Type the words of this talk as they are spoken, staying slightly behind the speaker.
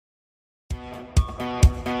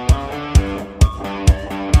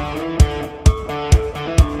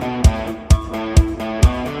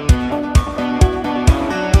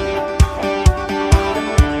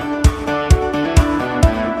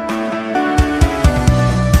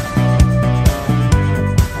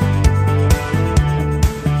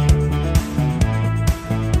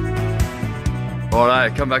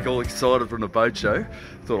come back all excited from the boat show.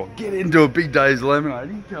 Thought I'll get into a big day's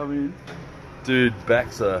laminating. Come in, dude.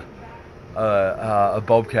 Backs a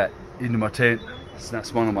bobcat into my tent.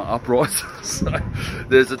 Snaps one of my uprights. So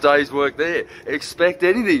there's a day's work there. Expect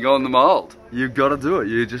anything on the mould. You've got to do it.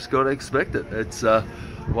 You just got to expect it. It's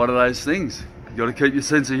one of those things. You got to keep your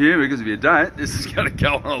sense of humour, because if you don't, this is going to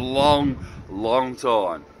go on a long, long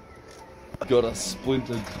time. Got a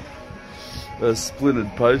splintered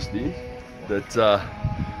post here. That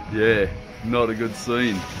yeah, not a good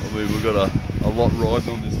scene. I mean, we've got a lot riding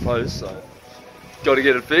on this post, so got to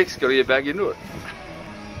get it fixed. Got to get back into it.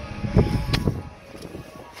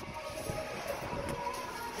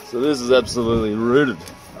 So this is absolutely rooted.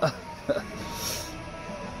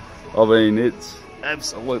 I mean, it's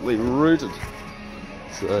absolutely rooted.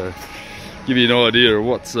 So, give you an idea of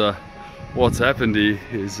what's happened here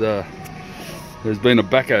is there's been a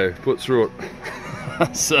backhoe put through it.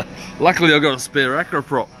 So, luckily I got a spare acro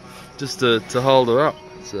prop just to hold her up.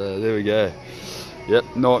 So there we go.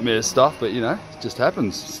 Yep, nightmare stuff, but you know, it just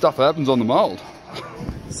happens. Stuff happens on the mould.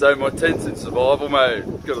 So my tent's in survival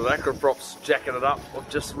mode. Got an acro props jacking it up. I've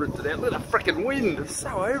just ripped it out. Look at the freaking wind. It's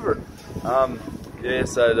so over it. Yeah,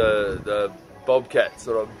 so the bobcat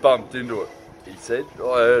sort of bumped into it. He said,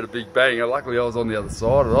 I heard a big bang. Luckily I was on the other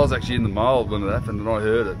side. I was actually in the mould when it happened, and I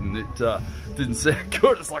heard it, and it didn't sound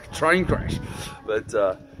good. It's like a train crash. But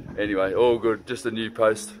anyway, all good. Just a new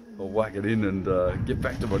post. I'll whack it in and get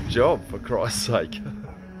back to my job, for Christ's sake.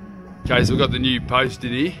 Okay, so we've got the new post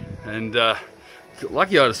in here, and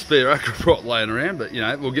lucky I had a spare acro prop laying around, but you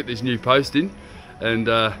know, we'll get this new post in and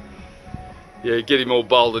yeah, get him all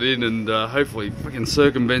bolted in, and hopefully fucking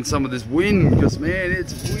circumvent some of this wind, because man,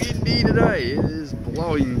 it's windy today. It is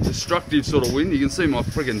blowing destructive sort of wind. You can see my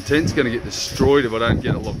friggin' tent's going to get destroyed if I don't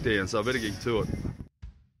get it locked down, so I better get to it.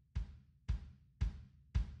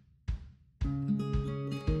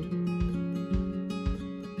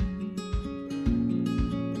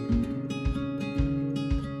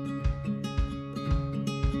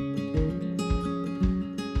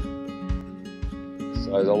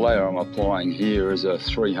 So the layer I'm applying here is a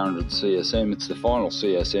 300 CSM. It's the final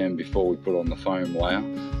CSM before we put on the foam layer.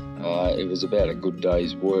 It was about a good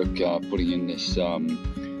day's work putting in this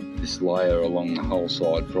this layer along the hull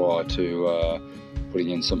side prior to putting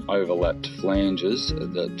in some overlapped flanges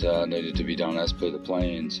that needed to be done as per the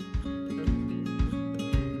plans.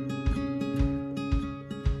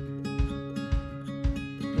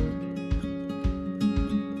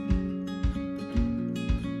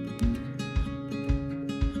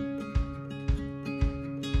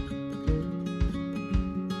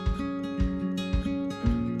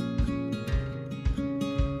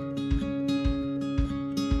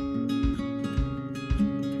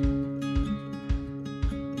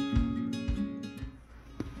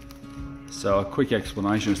 So a quick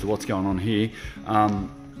explanation as to what's going on here.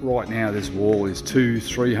 Right now this wall is two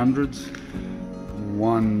 300s,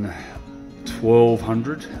 one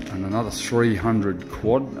 1200 and another 300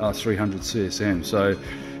 quad, 300 CSM. So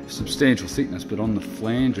substantial thickness, but on the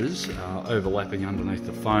flanges, overlapping underneath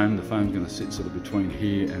the foam's going to sit sort of between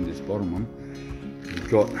here and this bottom one. We've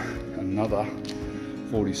got another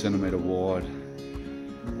 40 centimetre wide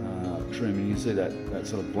trim, and you can see that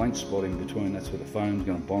sort of blank spot in between. That's where the foam's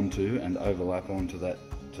going to bond to and overlap onto that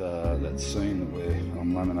that seam that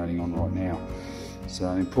I'm laminating on right now. So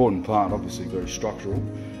an important part, obviously very structural,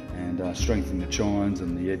 and strengthening the chines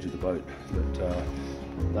and the edge of the boat. But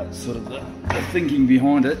that's sort of the thinking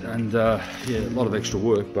behind it, and yeah, a lot of extra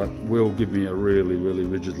work, but will give me a really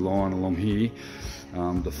rigid line along here.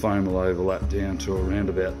 The foam will overlap down to around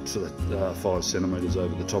about sort of 5 centimetres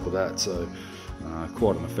over the top of that, so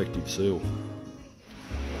quite an effective seal.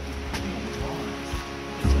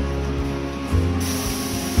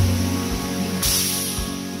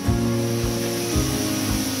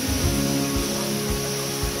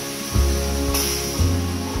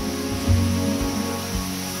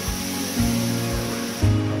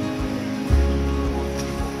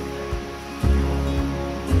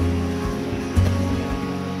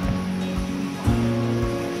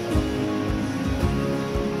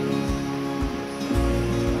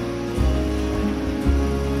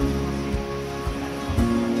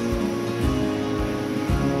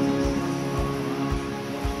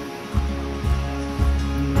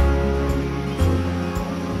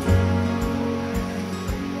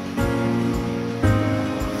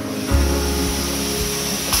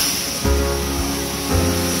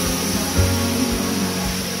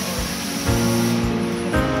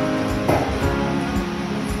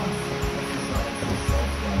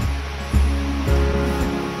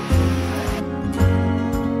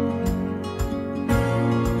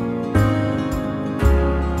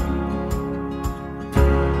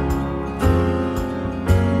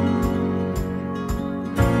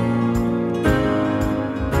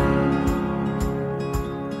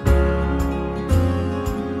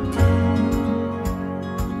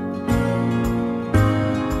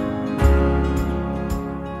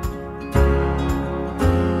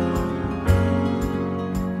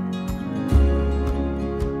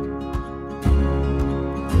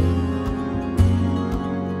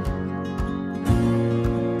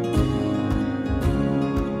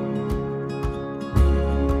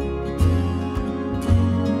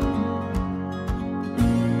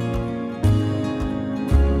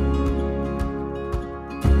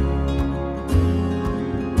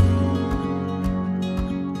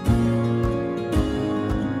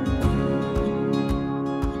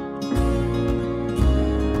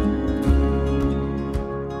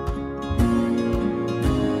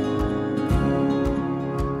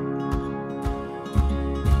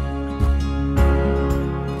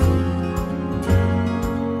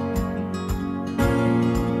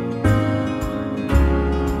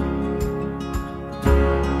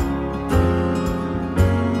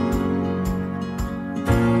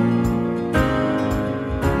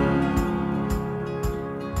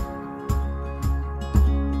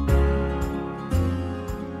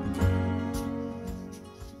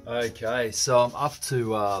 Okay, so I'm up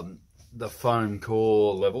to the foam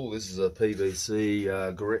core level. This is a PVC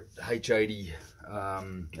H80.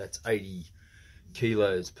 That's 80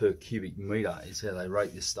 kilos per cubic meter is how they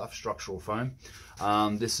rate this stuff, structural foam.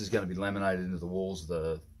 This is going to be laminated into the walls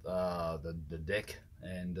of the deck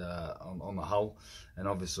and on the hull, and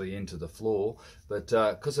obviously into the floor. But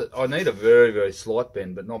because I need a very, very slight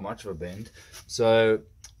bend, but not much of a bend, so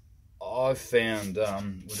I've found,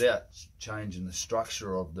 without changing the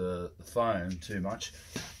structure of the foam too much,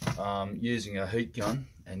 using a heat gun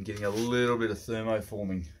and getting a little bit of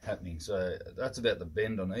thermoforming happening. So that's about the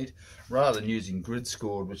bend I need, rather than using grid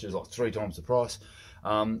scored, which is like 3 times the price.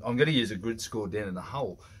 I'm going to use a grid scored down in the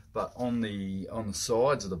hull, but on the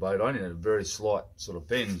sides of the boat I need a very slight sort of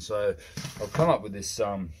bend. So I've come up with this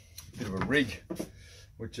bit of a rig,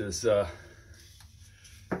 which is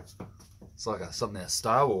it's like something out of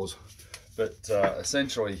Star Wars, but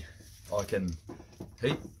essentially I can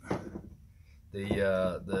heat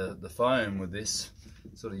the foam with this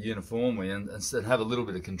sort of uniformly and have a little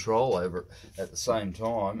bit of control over it at the same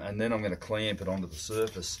time, and then I'm going to clamp it onto the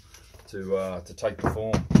surface to take the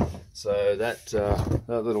form. So that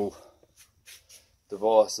little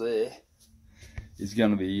device there is going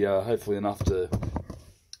to be hopefully enough to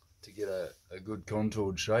get a good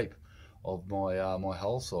contoured shape of my my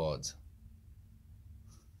hull sides.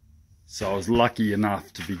 So I was lucky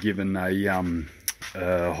enough to be given a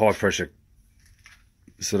high pressure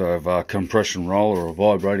sort of compression roller, or a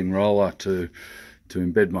vibrating roller, to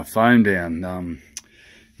embed my foam down.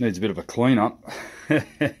 Needs a bit of a clean up.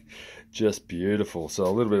 Just beautiful. So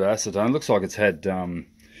a little bit of acetone. Looks like it's had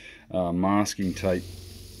masking tape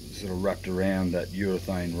sort of wrapped around that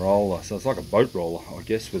urethane roller. So it's like a boat roller, I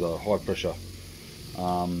guess, with a high pressure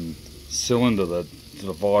cylinder that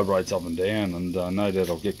sort of vibrates up and down, and no doubt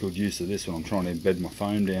I'll get good use of this when I'm trying to embed my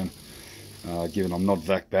foam down, given I'm not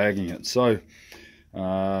vac bagging it. So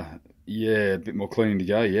yeah, a bit more cleaning to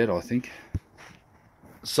go yet, I think.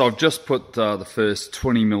 So I've just put the first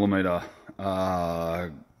 20mm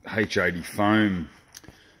H80 foam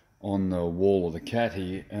on the wall of the cat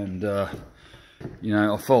here, and you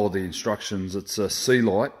know, I followed the instructions. It's a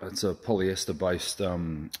Sea-Lite. It's a polyester based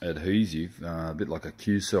adhesive, a bit like a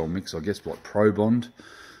Q-cell mix, I guess, like Pro Bond,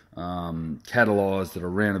 catalysed at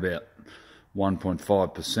around about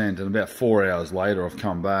 1.5%, and about 4 hours later I've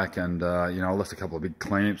come back and you know, I left a couple of big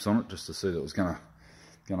clamps on it just to see that it was gonna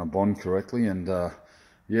bond correctly, and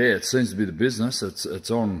yeah, it seems to be the business. It's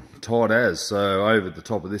on tight as. So over the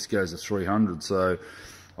top of this goes a 300, so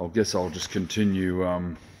I guess I'll just continue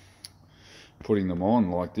putting them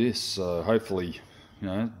on like this. So hopefully, you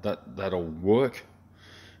know, that'll work.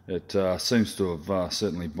 It seems to have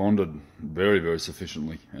certainly bonded very, very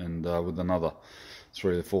sufficiently, and with another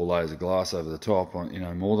 3 or 4 layers of glass over the top, you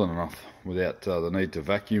know, more than enough without the need to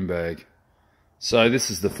vacuum bag. So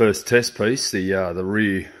this is the first test piece, the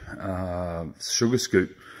rear sugar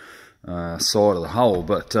scoop side of the hull,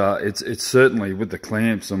 but it's certainly, with the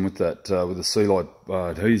clamps and with that with the Sea-Lite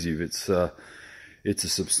adhesive, it's a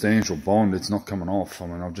substantial bond. It's not coming off. I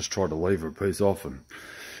mean, I've just tried to lever a piece off and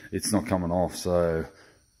it's not coming off. So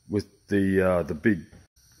with the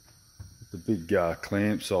big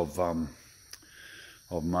clamps I've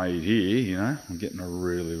made here, you know, I'm getting a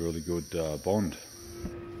really, really good bond.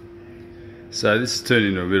 So this has turned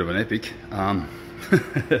into a bit of an epic.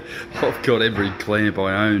 I've got every clamp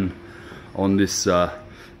I own on this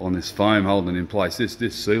foam holding it in place. This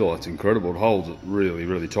Sea-Lite's incredible. It holds it really,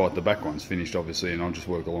 really tight. The back one's finished, obviously, and I'll just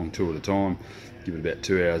work along 2 at a time, give it about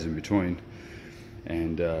 2 hours in between.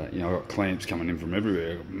 And you know, I've got clamps coming in from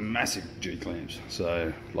everywhere. I've got massive G clamps.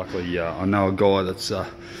 So luckily, I know a guy that's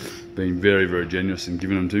been very, very generous in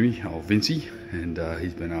giving them to me, old Vincey, and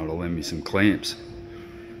he's been able to lend me some clamps.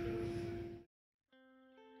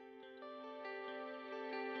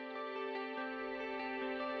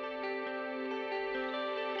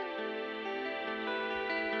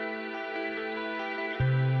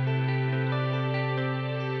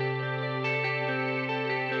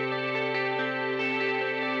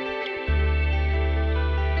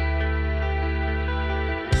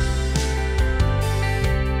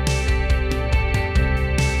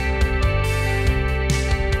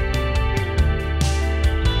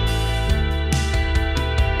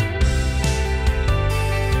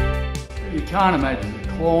 You can't imagine the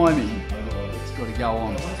climbing that's got to go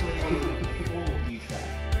on.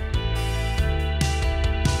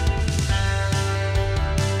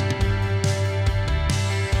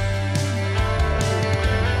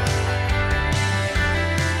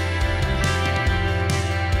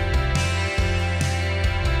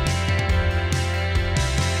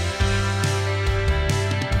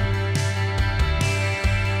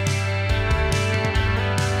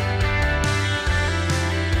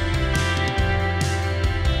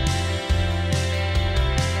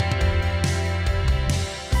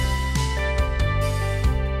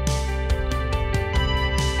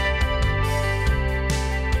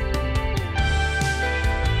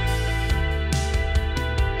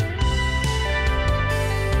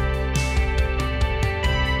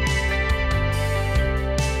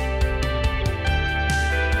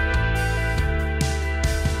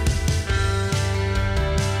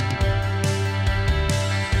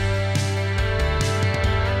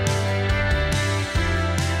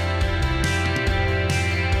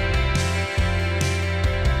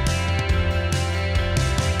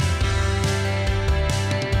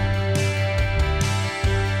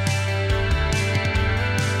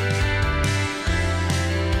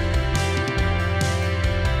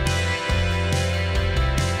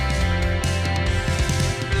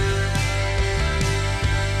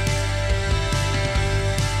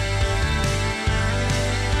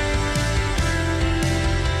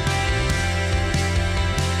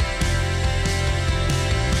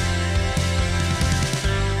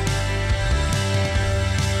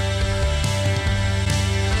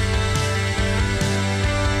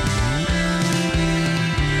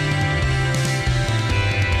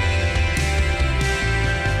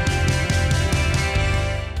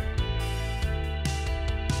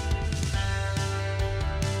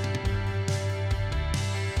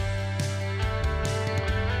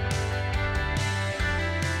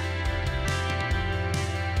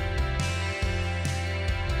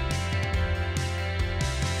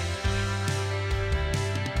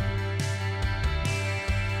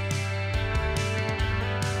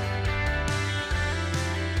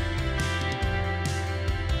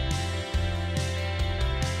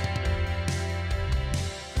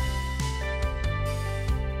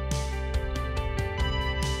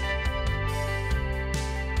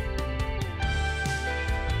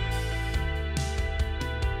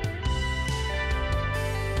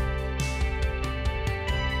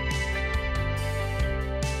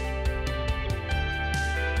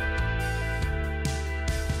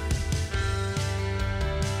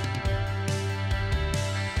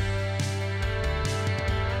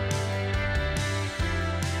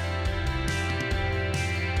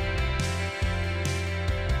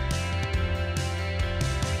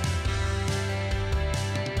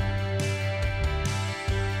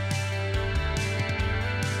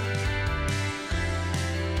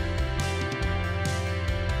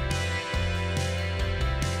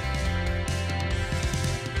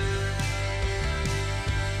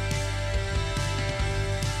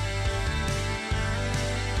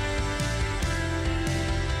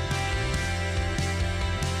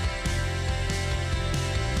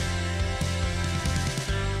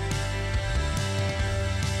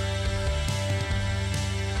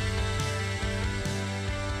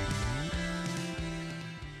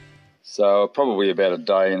 So probably about a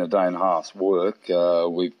day and a half's work.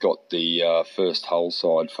 We've got the first hull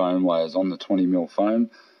side foam layers on the 20mm foam.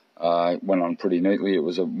 It went on pretty neatly. It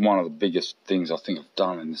was one of the biggest things I think I've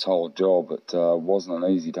done in this whole job. It wasn't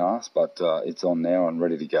an easy task, but it's on now and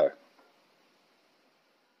ready to go.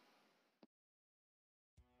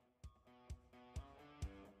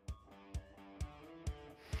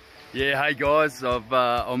 Yeah, hey guys, I'm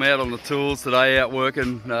out on the tools today, out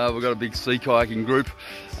working. We've got a big sea kayaking group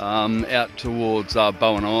out towards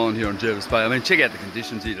Bowen Island here on Jervis Bay. I mean, check out the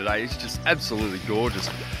conditions here today. It's just absolutely gorgeous.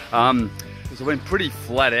 So we've been pretty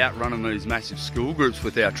flat out running these massive school groups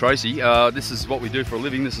with our Tracy. This is what we do for a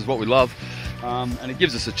living. This is what we love. And it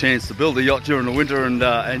gives us a chance to build a yacht during the winter and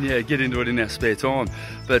yeah, get into it in our spare time.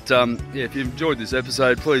 But yeah, if you enjoyed this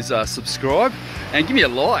episode, please subscribe and give me a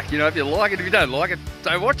like. You know, if you like it, if you don't like it,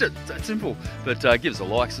 don't watch it. It's that simple. But give us a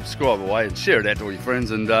like, subscribe away, and share it out to all your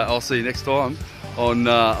friends. And I'll see you next time on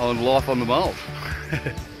Life on the Mould.